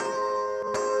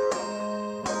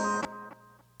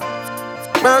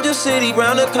Round your city,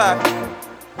 round the clock.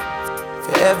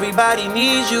 Everybody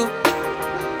needs you.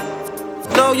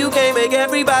 No, you can't make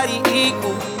everybody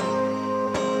equal.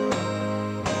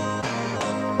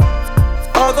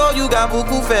 Although you got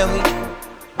buku family,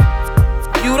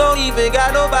 you don't even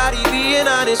got nobody being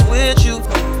honest with you.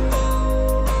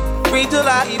 Free till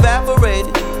I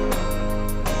evaporated.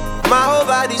 My whole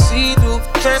body see-through,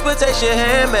 transportation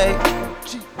handmade.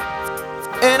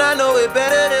 And I know it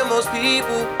better than most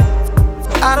people.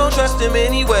 I don't trust them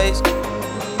anyways.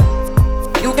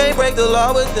 You can't break the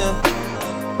law with them.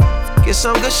 Get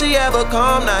some good shit, have a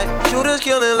calm night. Shooters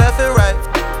killing left and right.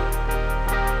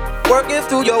 Working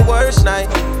through your worst night.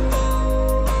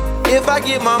 If I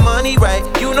get my money right,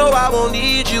 you know I won't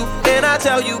need you. And I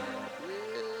tell you,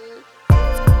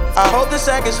 I hope the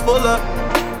sack is full up.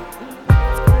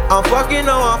 I'm fucking,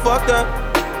 no, I'm fucked up.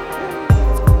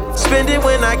 Spend it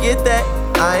when I get that.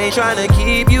 I ain't tryna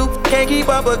keep you. Can't keep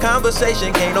up a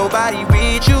conversation. Can't nobody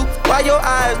read you. Why your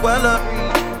eyes well up?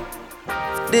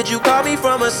 Did you call me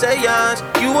from a seance?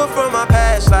 You were from my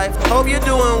past life. Hope you're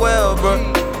doing well, bro.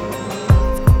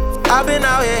 I've been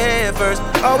out here head first.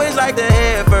 Always like the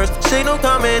head first. Signal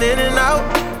coming in and out.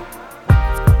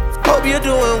 Hope you're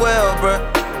doing well, bro.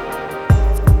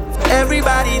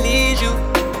 Everybody needs you.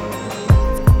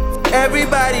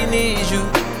 Everybody needs you.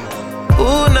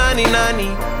 Ooh,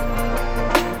 90-90.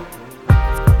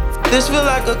 This feel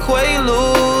like a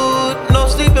quaalude. No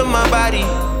sleep in my body.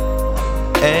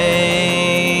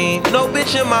 Ain't no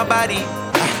bitch in my body.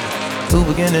 New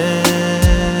beginnings,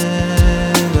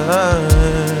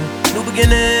 new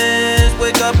beginnings.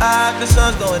 Wake up high, the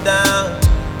sun's going down.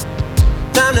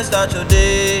 Time to start your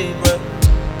day, bro.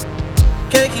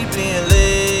 Can't keep being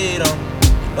late on.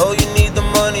 Know you need the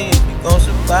money if you gon'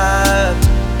 survive.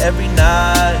 Every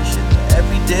night, shit,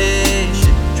 every day,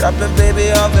 shit. Dropping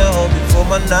baby off at home before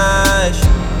my night,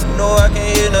 shit. You know I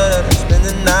can't hear none of that, spend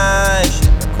the night, shit.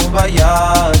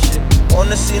 Kumbaya, shit.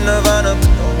 Wanna see Nirvana,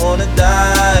 but don't wanna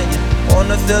die, yeah.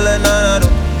 Wanna feel it, nah, I don't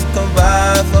think you come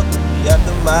by. Fuck with me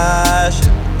after my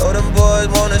shit. Know them boys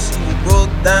wanna see you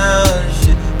broke down and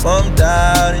shit. Bummed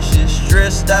out and shit,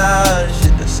 stressed out and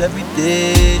shit. That's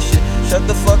everyday shit. Shut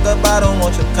the fuck up, I don't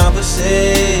want your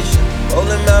conversation.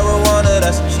 Rolling marijuana,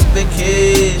 that's a cheap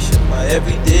vacation. My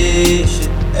everyday shit,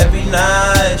 every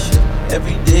night shit,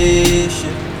 everyday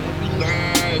shit.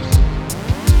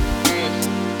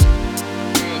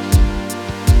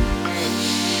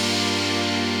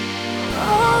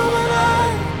 All my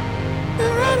night,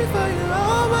 been ready for you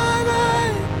all my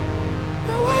night.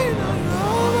 Been waiting on you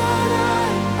all my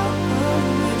night. I'm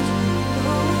gonna make you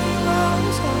know you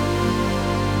always home.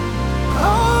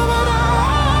 All my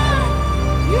night,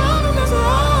 you've been missing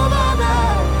all my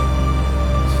night.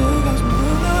 Still got some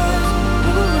blue lights,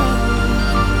 blue lights.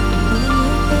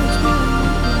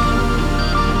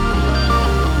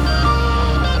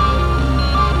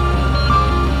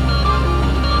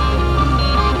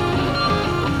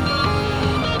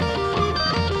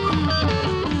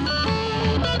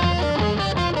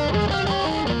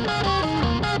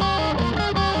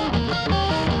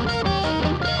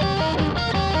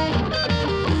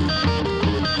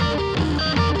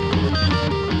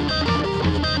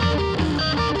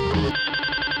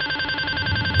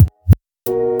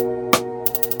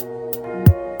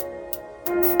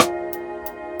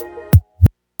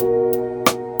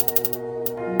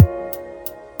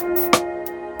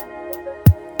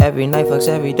 Every night fucks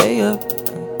every day up.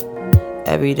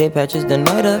 Every day patches the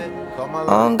night up.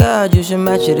 On God, you should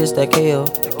match it, it's that KO.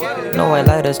 No white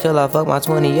lighters till I fuck my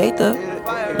 28th up.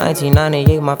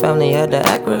 1998, my family had the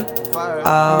Acura.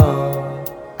 Oh,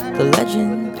 the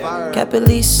legend. Kept at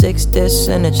least 6 discs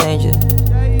and a changer.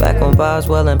 Back when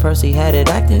Boswell and Percy had it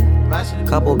active.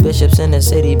 Couple bishops in the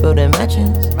city building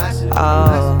mansions.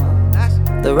 Oh,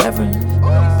 the Reverend.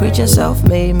 Preaching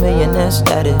self-made millionaire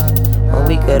status. When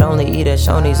we could only eat at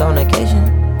Shoney's on occasion.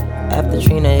 After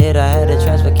Trina hit, I had to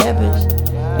transfer campus.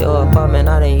 Your apartment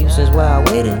I didn't use since where I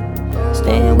waited.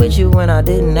 Staying with you when I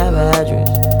didn't have an address.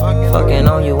 Fucking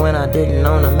on you when I didn't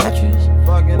own a mattress.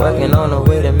 Working on a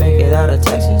way to make it out of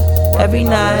Texas. Every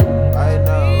night.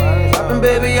 Dropping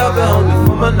baby off at home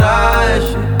before my night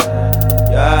shit.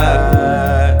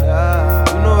 Yeah.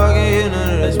 You know I can't hear none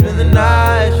of that, spend the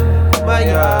night shit. My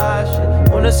God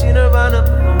shit. Wanna see Nirvana,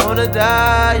 but don't wanna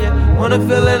die, yeah. Wanna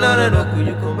feel it, none of the cool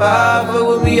you come by. Fuck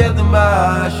with me after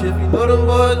my shit. You know them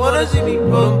boys wanna see me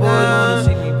broke down,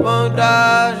 see me bumped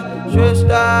out, stressed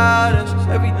out, that's just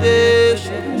everyday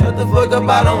shit. Shut the fuck up,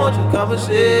 I don't want your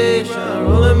conversation.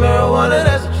 Rolling marijuana,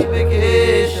 that's a cheap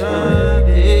vacation.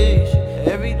 Day shit,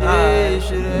 every day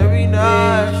shit, every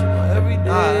night shit, every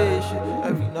day shit,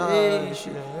 every night,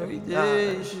 shit, every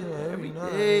day, shit, every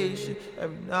day, shit,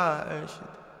 every night,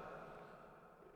 shit.